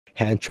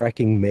Hand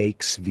tracking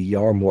makes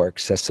VR more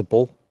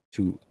accessible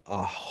to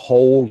a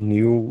whole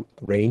new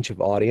range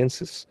of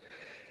audiences.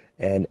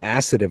 And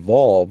as it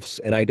evolves,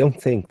 and I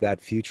don't think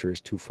that future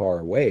is too far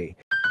away.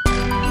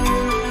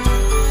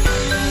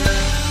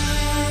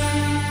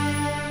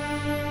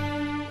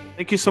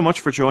 Thank you so much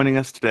for joining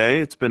us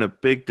today. It's been a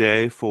big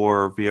day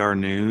for VR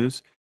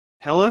news.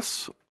 Tell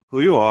us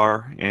who you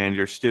are and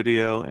your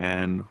studio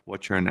and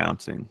what you're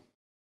announcing.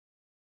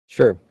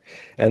 Sure.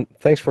 And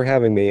thanks for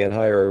having me, and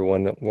hi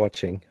everyone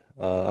watching.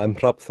 I'm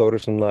Hrafn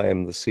Thorisson. I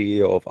am the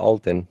CEO of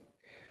Altin.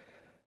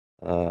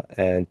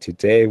 And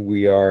today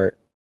we are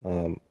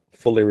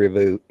fully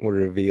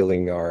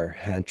revealing our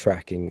hand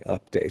tracking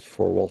update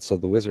for Waltz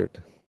of the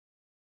Wizard.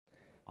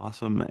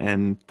 Awesome.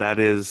 And that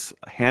is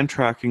hand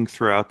tracking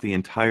throughout the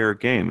entire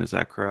game. Is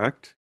that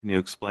correct? Can you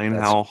explain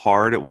That's how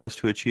hard it was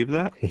to achieve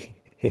that?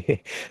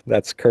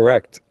 that's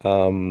correct.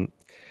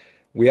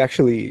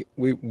 We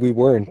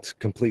weren't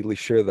completely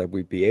sure that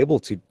we'd be able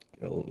to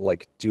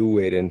like do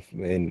it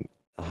in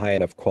a high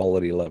enough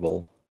quality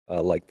level,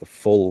 like the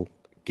full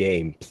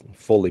game,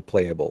 fully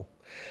playable.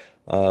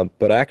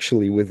 But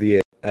actually, with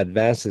the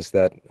advances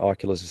that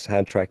Oculus's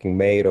hand tracking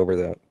made over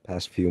the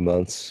past few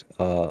months,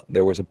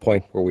 there was a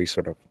point where we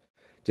sort of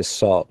just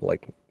saw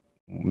like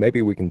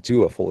maybe we can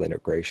do a full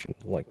integration,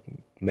 like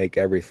make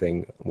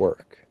everything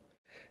work.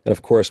 And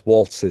of course,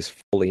 Waltz is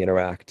fully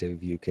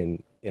interactive. You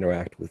can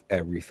interact with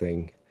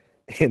everything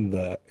in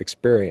the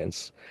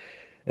experience.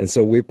 And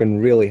so we've been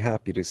really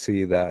happy to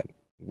see that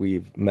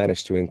we've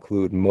managed to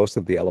include most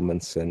of the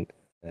elements and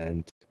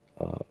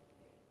uh,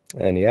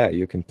 and yeah,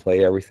 you can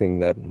play everything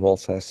that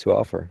Waltz has to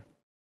offer.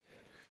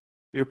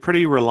 You're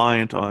pretty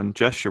reliant on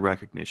gesture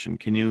recognition.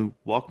 Can you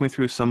walk me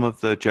through some of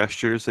the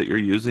gestures that you're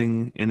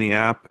using in the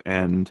app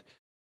and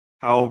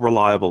how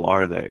reliable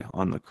are they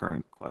on the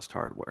current Quest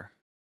hardware?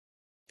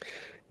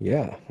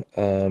 Yeah.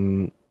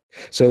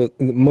 So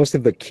most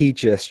of the key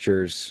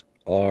gestures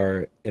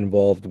are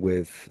involved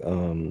with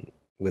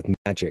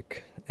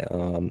magic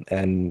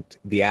and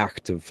the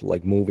act of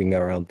like moving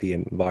around the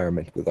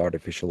environment with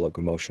artificial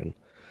locomotion.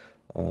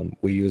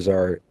 We use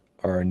our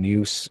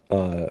new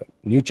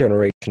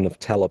generation of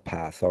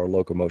telepath, our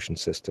locomotion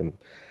system,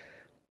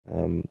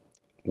 um,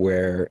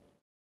 where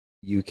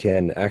you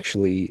can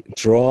actually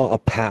draw a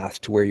path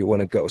to where you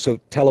want to go. So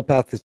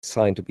telepath is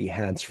designed to be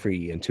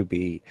hands-free and to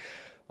be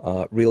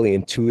really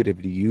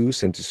intuitive to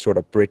use and to sort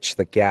of bridge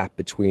the gap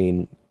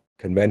between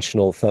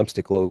conventional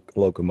thumbstick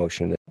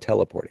locomotion and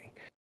teleporting.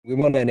 We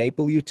want to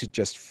enable you to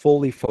just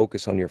fully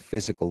focus on your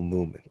physical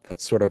movement.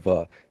 That's sort of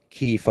a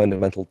key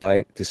fundamental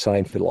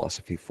design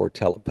philosophy for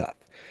telepath.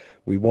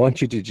 We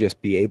want you to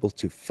just be able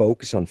to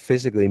focus on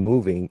physically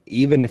moving,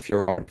 even if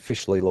you're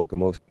artificially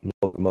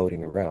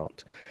locomoting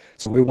around.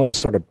 So we want to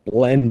sort of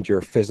blend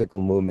your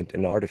physical movement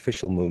and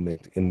artificial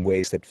movement in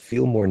ways that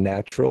feel more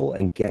natural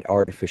and get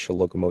artificial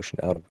locomotion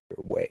out of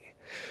your way.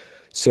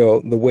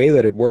 So the way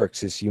that it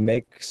works is you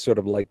make sort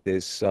of like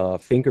this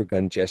finger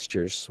gun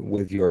gestures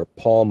with your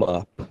palm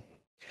up,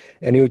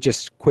 and you would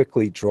just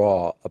quickly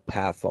draw a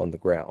path on the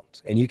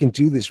ground. And you can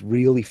do this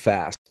really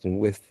fast. And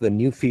with the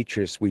new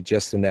features we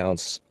just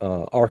announced,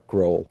 arc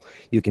roll,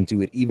 you can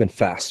do it even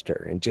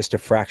faster. In just a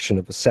fraction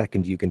of a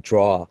second, you can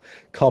draw a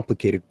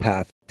complicated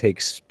path,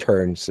 takes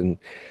turns,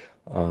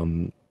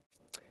 um,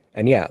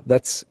 and yeah,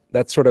 that's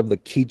sort of the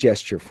key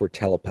gesture for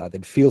telepath.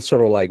 It feels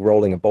sort of like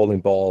rolling a bowling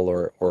ball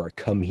or a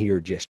come here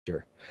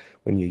gesture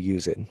when you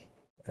use it.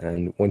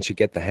 And once you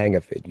get the hang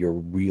of it,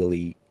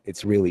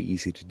 it's really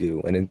easy to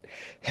do. And it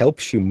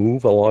helps you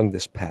move along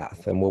this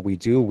path. And what we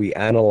do, we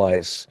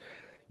analyze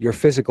your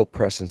physical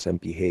presence and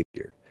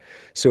behavior.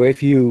 So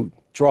if you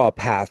draw a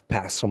path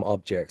past some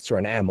objects or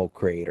an ammo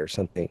crate or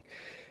something,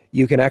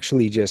 you can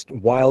actually just,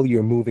 while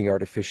you're moving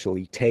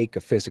artificially, take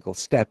a physical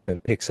step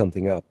and pick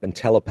something up, and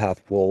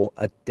telepath will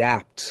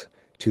adapt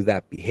to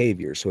that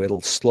behavior. So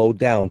it'll slow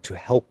down to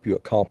help you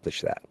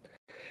accomplish that.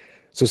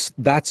 So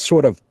that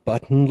sort of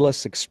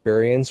buttonless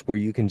experience where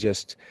you can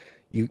just,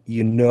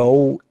 you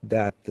know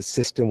that the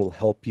system will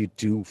help you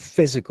do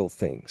physical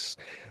things,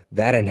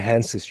 that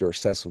enhances your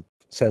sense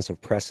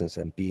of presence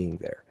and being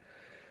there.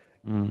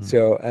 Mm.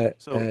 So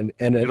So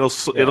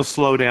yeah, it'll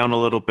slow down a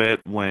little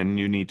bit when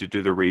you need to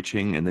do the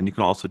reaching, and then you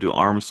can also do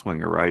arm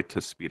swinger, right,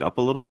 to speed up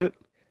a little bit.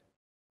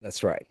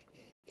 that's right.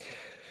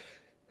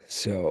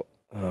 So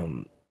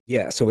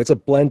yeah, so it's a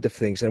blend of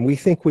things, and we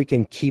think we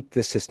can keep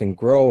the system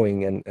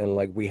growing, and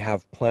like we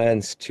have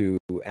plans to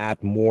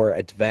add more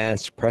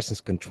advanced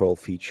presence control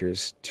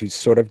features to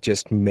sort of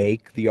just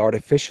make the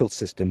artificial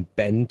system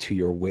bend to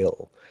your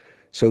will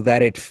so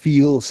that it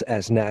feels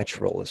as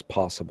natural as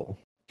possible.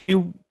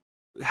 You,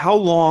 how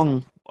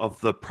long of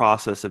the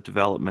process of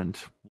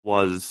development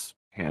was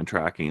hand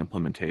tracking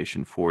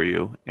implementation for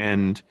you,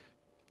 and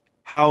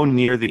how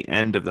near the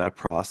end of that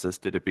process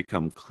did it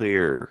become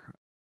clear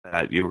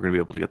that you were going to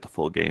be able to get the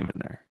full game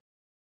in there?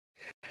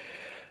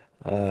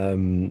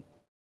 Um,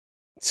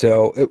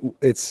 so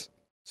it's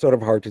sort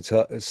of hard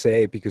to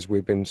say because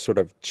we've been sort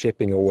of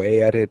chipping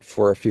away at it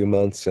for a few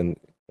months, and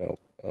you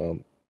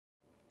know,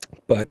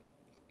 but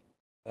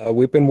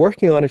We've been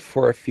working on it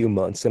for a few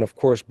months, and of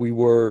course, we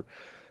were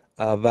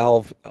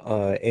Valve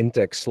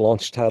Index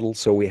launch title,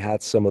 so we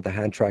had some of the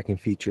hand tracking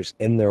features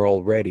in there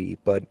already.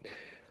 But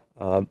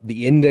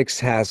the Index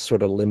has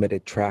sort of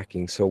limited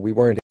tracking, so we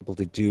weren't able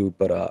to do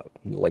but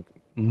like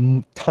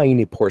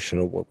tiny portion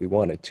of what we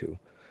wanted to.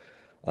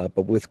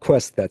 But with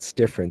Quest, that's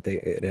different.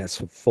 It has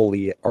a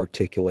fully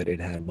articulated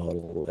hand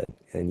model,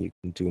 and you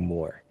can do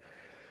more.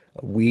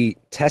 We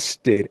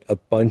tested a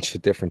bunch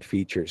of different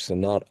features,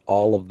 and not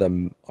all of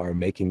them are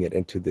making it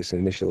into this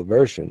initial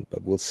version,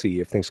 but we'll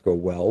see. If things go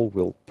well,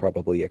 we'll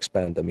probably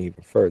expand them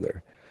even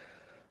further.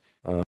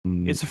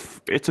 Um, It's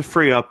a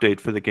free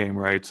update for the game,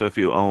 right? So if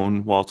you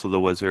own Waltz of the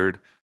Wizard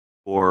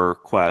or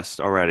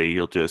Quest already,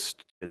 you'll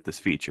just get this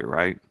feature,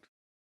 right?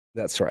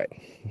 that's right.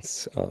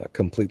 It's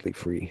completely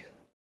free.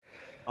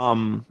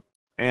 Um,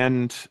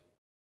 and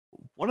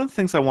one of the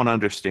things I want to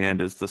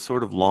understand is the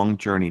sort of long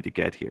journey to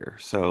get here.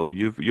 So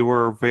you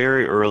were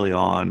very early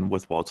on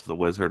with Waltz of the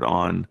Wizard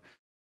on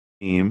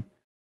Steam,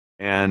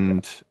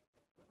 and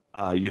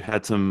you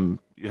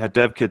had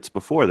dev kits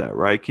before that,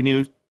 right? Can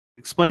you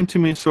explain to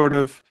me sort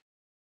of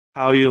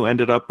how you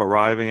ended up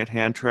arriving at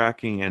hand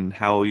tracking and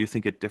how you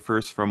think it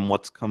differs from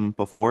what's come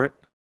before it?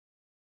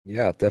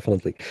 Yeah,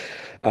 definitely.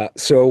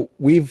 So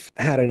we've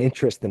had an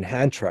interest in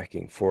hand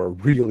tracking for a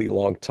really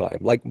long time.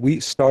 Like we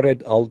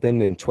started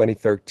Alden in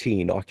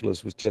 2013.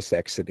 Oculus was just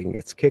exiting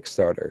its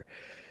Kickstarter.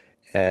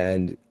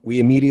 And we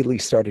immediately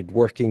started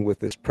working with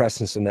this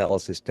presence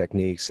analysis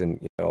techniques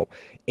and,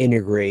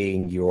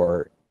 integrating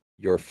your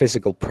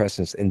physical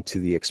presence into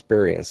the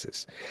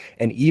experiences.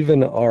 And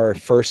even our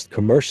first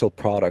commercial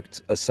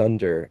product,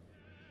 Asunder,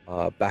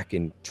 back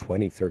in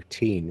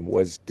 2013,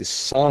 was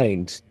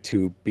designed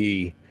to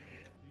be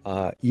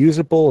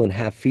usable and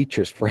have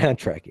features for hand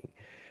tracking.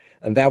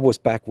 And that was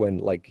back when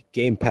like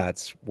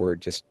gamepads were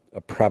just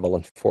a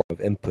prevalent form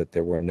of input.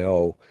 There were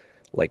no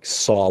like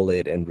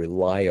solid and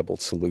reliable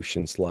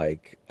solutions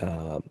like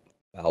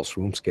Valve's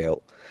room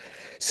scale.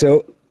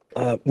 So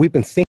we've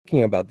been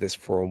thinking about this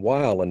for a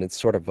while, and it's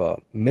sort of a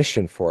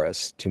mission for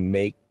us to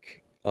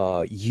make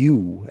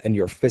you and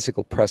your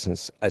physical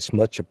presence as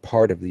much a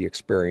part of the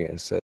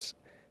experience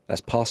as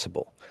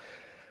possible.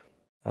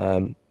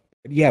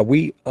 Yeah,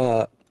 we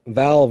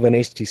Valve and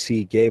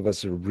HTC gave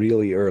us a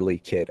really early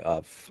kit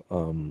of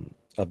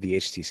the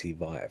HTC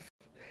Vive,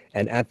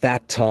 and at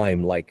that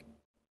time, like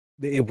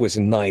it was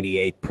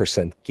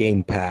 98%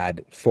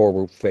 gamepad,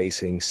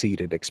 forward-facing,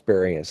 seated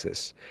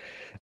experiences,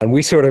 and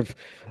we sort of,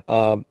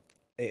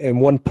 in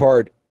one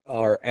part,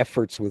 our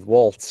efforts with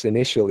Waltz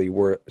initially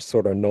were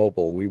sort of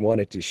noble. We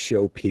wanted to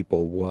show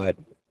people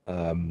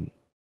um,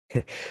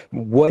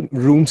 what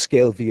room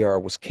scale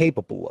VR was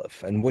capable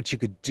of and what you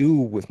could do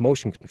with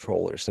motion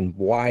controllers and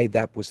why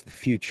that was the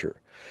future.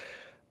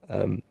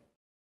 Um,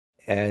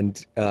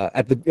 and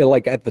at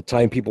the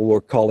time, people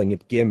were calling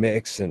it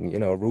gimmicks, and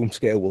room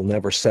scale will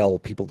never sell.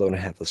 People don't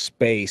have the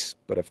space.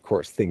 But of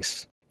course,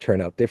 things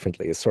turn out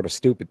differently. It's sort of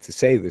stupid to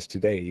say this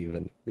today,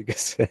 even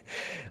because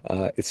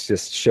it's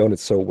just shown it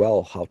so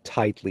well how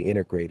tightly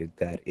integrated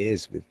that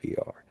is with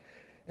VR.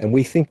 And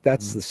we think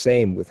that's Mm. the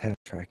same with hand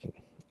tracking.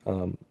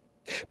 Um,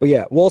 but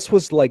yeah, Waltz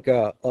was like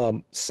a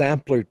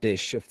sampler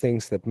dish of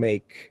things that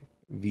make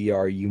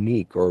VR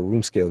unique, or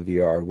room scale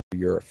VR, where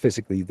you're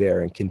physically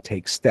there and can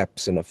take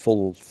steps in a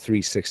full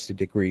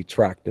 360-degree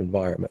tracked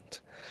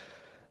environment.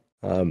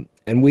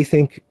 And we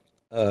think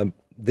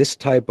this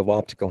type of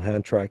optical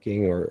hand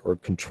tracking or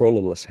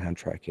controllerless hand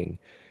tracking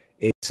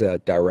is a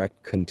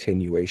direct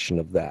continuation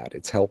of that.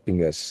 It's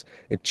helping us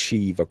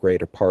achieve a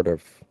greater part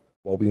of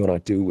what we want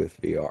to do with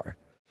VR.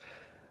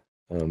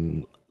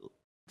 Um,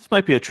 This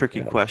might be a tricky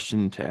yeah.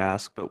 question to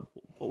ask, but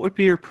what would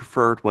be your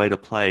preferred way to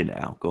play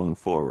now going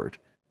forward?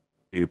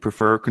 Do you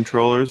prefer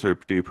controllers or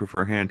do you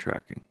prefer hand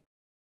tracking?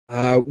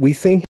 We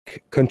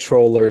think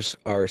controllers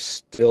are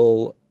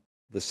still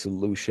the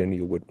solution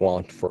you would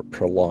want for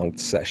prolonged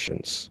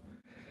sessions.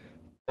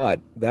 But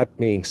that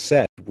being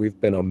said, we've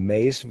been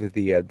amazed with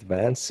the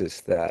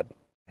advances that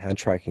hand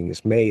tracking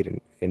has made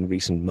in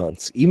recent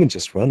months, even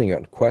just running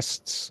on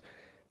Quest's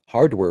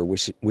hardware,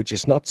 which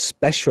is not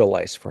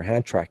specialized for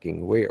hand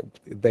tracking, where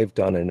they've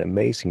done an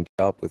amazing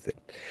job with it.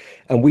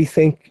 And we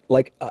think,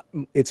 like,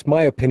 it's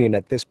my opinion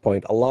at this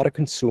point, a lot of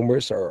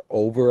consumers are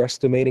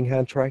overestimating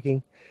hand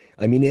tracking.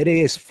 I mean, it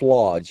is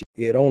flawed.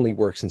 It only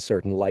works in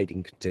certain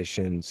lighting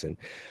conditions, and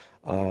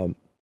um,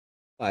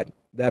 but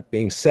that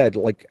being said,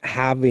 like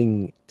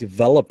having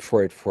developed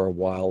for it for a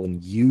while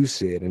and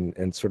use it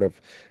and sort of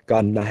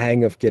gotten the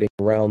hang of getting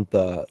around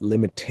the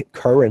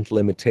current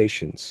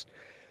limitations,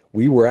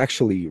 we were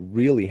actually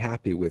really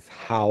happy with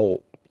how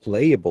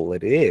playable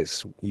it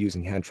is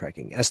using hand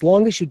tracking, as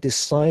long as you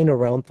design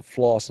around the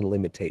flaws and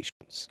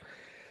limitations.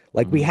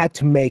 Like we Mm. had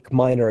to make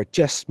minor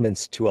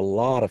adjustments to a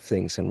lot of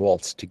things in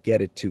Waltz to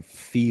get it to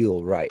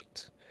feel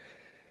right.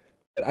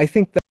 I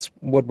think that's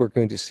what we're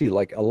going to see.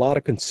 Like a lot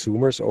of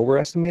consumers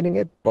overestimating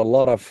it, but a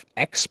lot of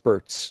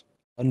experts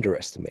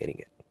underestimating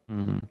it.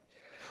 Mhm.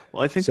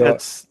 Well, I think So,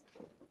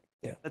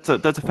 yeah. that's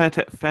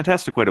a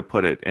fantastic way to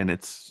put it, and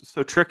it's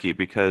so tricky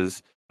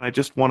because I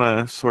just want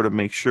to sort of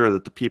make sure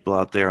that the people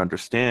out there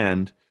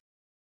understand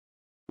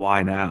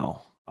why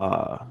now,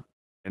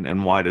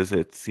 and why does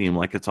it seem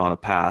like it's on a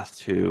path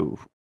to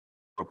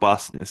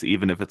robustness,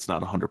 even if it's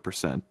not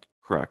 100%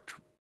 correct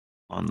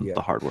on Yeah.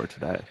 the hardware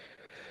today.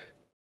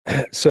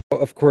 So,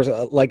 of course,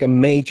 like a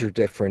major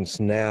difference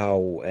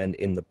now and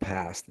in the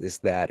past is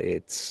that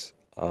it's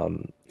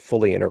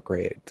fully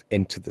integrated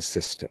into the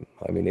system.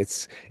 I mean,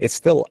 it's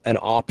still an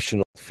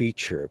optional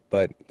feature,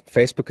 but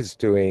Facebook is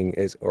doing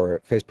is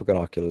or Facebook and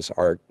Oculus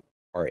are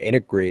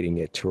integrating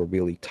it to a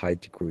really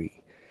tight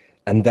degree,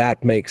 and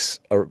that makes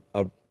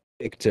a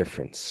big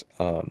difference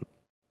for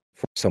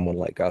someone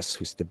like us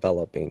who's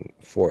developing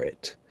for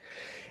it.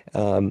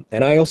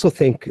 And I also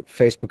think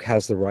Facebook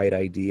has the right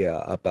idea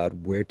about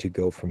where to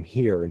go from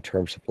here in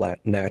terms of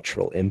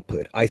natural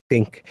input. I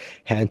think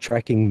hand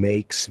tracking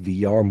makes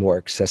VR more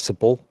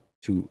accessible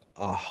to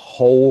a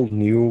whole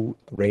new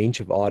range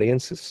of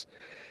audiences.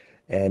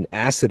 And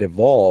as it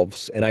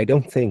evolves, and I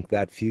don't think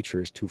that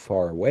future is too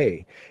far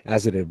away,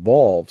 as it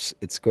evolves,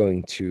 it's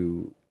going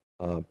to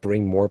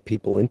bring more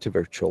people into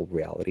virtual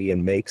reality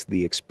and makes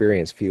the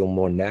experience feel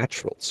more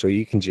natural. So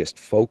you can just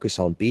focus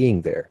on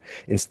being there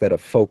instead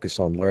of focus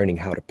on learning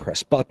how to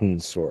press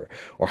buttons or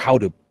how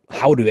to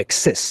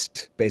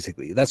exist.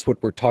 Basically, that's what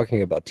we're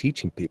talking about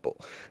teaching people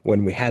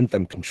when we hand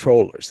them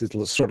controllers.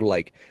 It's sort of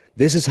like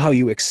this is how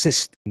you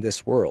exist in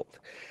this world.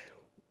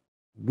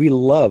 We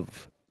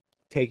love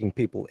taking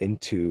people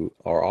into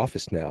our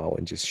office now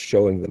and just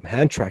showing them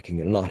hand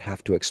tracking and not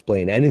have to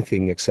explain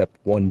anything except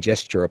one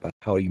gesture about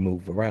how you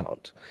move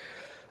around.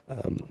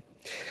 Um,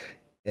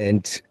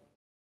 and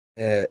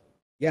uh,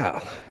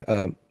 yeah,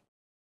 um,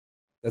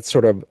 that's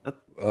sort of That,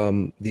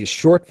 the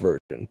short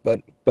version.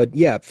 But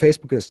yeah,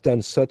 Facebook has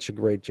done such a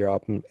great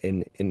job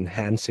in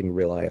enhancing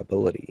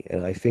reliability,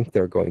 and I think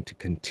they're going to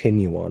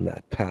continue on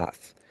that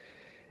path.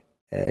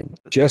 And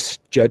just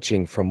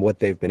judging from what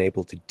they've been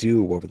able to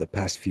do over the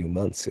past few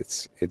months,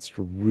 it's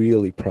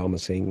really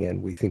promising.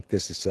 And we think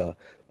this is a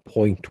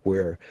point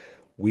where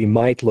we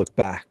might look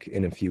back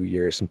in a few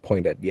years and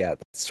point at, yeah,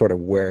 that's sort of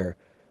where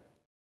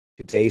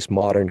today's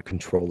modern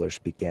controllers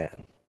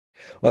began.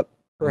 Well,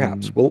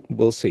 perhaps mm,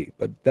 we'll see,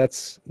 but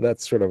that's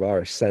sort of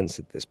our sense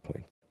at this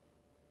point.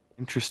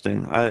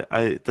 Interesting.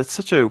 That's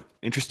such a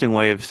interesting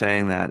way of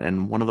saying that.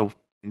 And one of the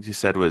things you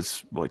said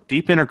was like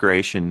deep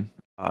integration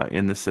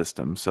in the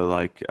system. So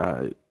like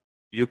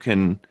you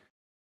can,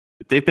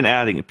 they've been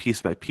adding it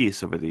piece by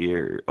piece over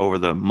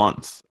the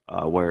months,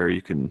 where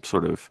you can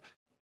sort of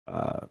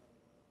uh,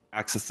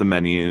 access the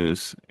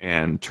menus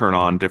and turn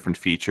on different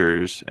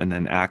features and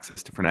then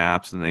access different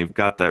apps. And they've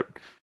got that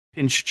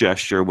pinch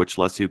gesture, which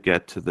lets you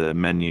get to the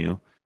menu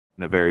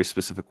in a very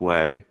specific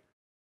way.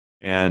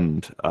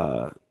 And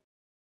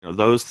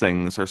those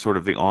things are sort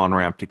of the on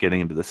ramp to getting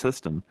into the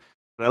system.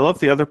 But I love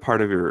the other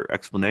part of your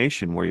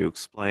explanation where you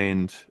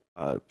explained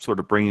sort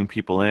of bringing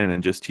people in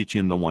and just teaching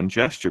them the one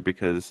gesture,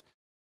 because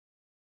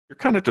you're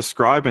kind of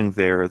describing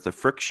there the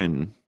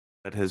friction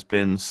that has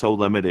been so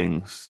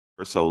limiting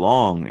for so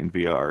long in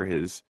VR.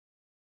 Is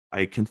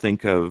I can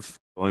think of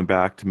going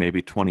back to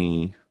maybe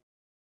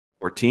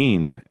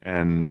 2014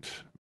 and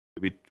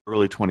maybe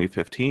early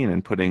 2015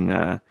 and putting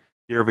a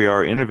Gear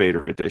VR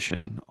Innovator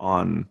Edition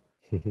on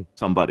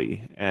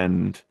somebody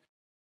and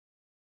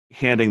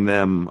handing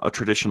them a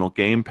traditional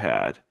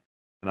gamepad.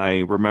 And I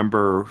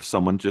remember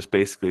someone just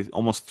basically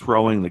almost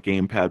throwing the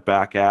gamepad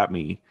back at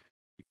me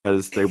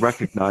because they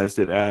recognized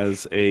it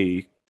as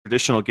a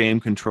traditional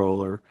game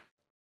controller,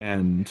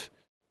 and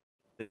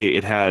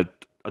it had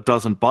a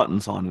dozen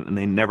buttons on it, and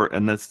they never,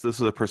 and this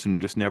is a person who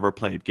just never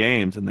played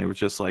games, and they were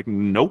just like,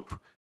 nope,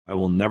 I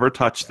will never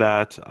touch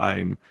that.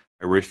 I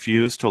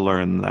refuse to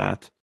learn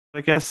that.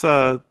 I guess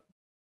all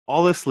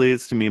this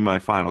leads to me my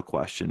final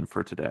question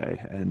for today,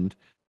 and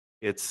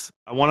it's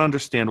I want to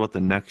understand what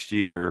the next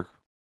year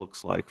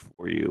looks like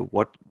for you.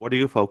 What are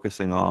you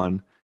focusing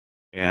on,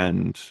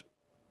 and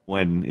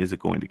when is it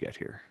going to get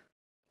here?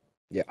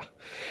 Yeah.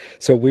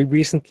 So we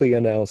recently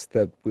announced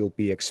that we'll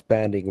be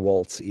expanding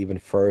Waltz even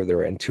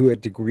further and to a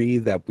degree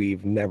that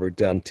we've never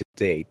done to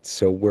date.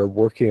 So we're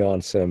working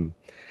on some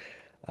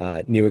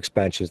new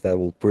expansions that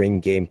will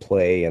bring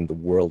gameplay and the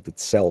world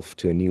itself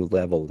to a new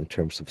level in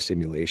terms of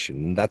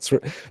simulation.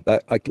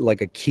 And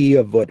like a key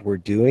of what we're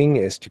doing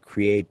is to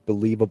create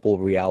believable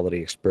reality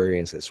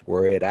experiences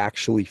where it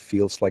actually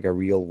feels like a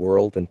real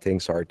world and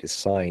things are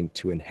designed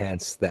to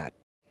enhance that,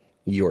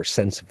 your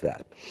sense of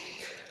that.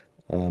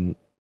 Um,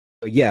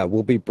 but yeah,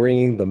 we'll be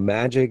bringing the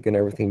magic and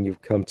everything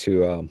you've come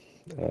to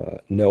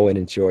know and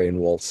enjoy in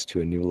Waltz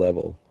to a new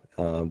level.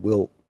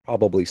 We'll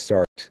probably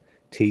start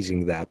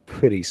teasing that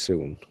pretty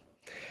soon.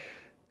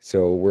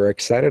 So we're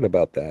excited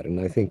about that, and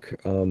I think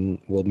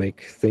we'll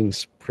make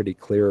things pretty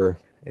clear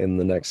in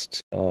the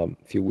next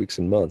few weeks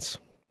and months.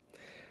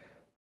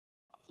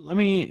 Let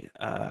me.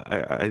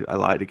 I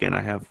lied again.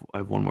 I have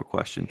one more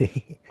question.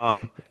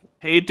 Um,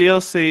 Paid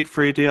DLC,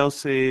 free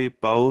DLC,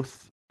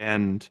 both,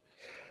 and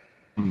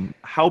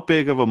how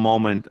big of a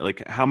moment?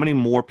 Like, how many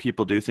more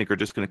people do you think are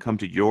just going to come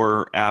to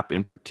your app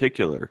in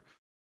particular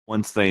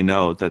once they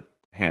know that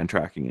hand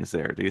tracking is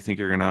there? Do you think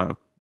you're going to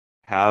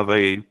have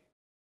a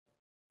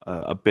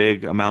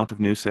big amount of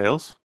new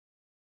sales?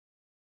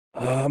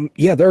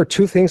 Yeah, there are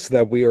two things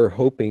that we are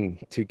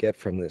hoping to get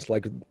from this.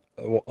 Like,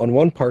 on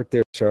one part,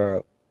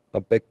 there's a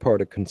big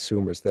part of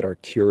consumers that are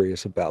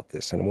curious about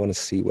this and want to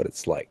see what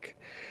it's like.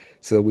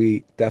 So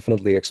we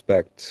definitely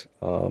expect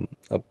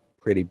a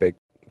pretty big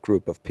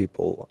group of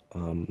people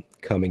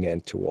coming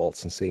into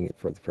Waltz and seeing it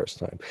for the first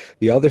time.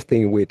 The other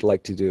thing we'd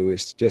like to do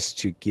is just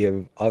to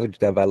give other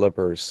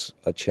developers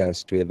a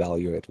chance to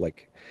evaluate,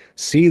 like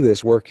see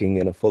this working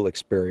in a full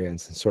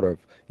experience and sort of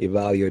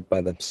evaluate by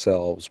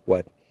themselves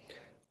what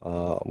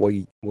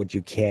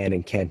you can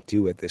and can't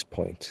do at this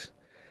point.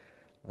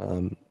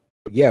 Um,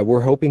 yeah,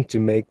 we're hoping to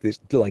make this,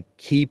 like,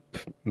 keep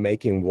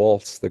making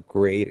Waltz the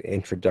great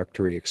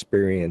introductory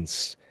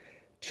experience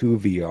to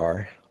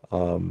VR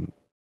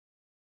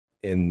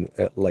in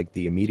like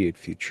the immediate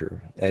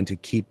future, and to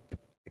keep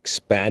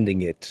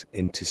expanding it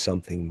into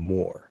something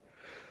more.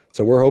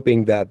 So we're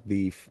hoping that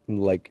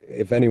like,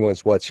 if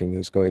anyone's watching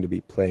who's going to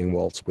be playing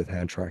Waltz with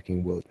hand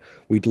tracking,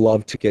 we'd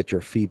love to get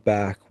your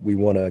feedback. We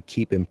want to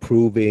keep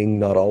improving.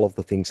 Not all of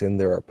the things in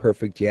there are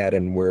perfect yet,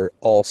 and we're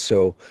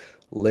also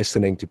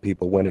listening to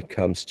people when it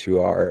comes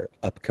to our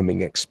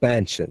upcoming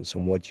expansions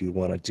and what you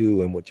want to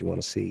do and what you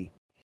want to see.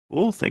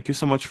 Well, thank you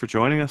so much for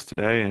joining us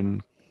today,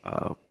 and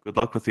good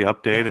luck with the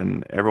update.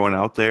 And everyone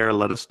out there,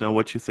 let us know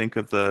what you think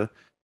of the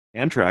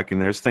hand tracking.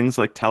 There's things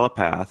like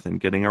telepath and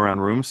getting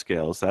around room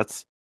scales.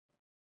 That's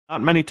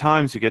not many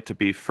times you get to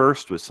be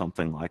first with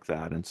something like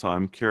that. And so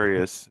I'm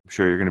curious. I'm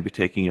sure you're going to be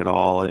taking it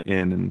all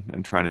in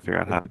and trying to figure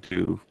out how to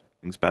do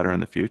things better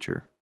in the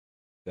future.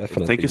 But thank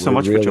Definitely, you so we're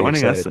much for really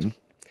joining us, excited. and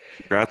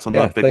congrats on the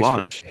Yeah, big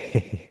launch.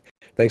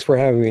 thanks for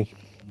having me.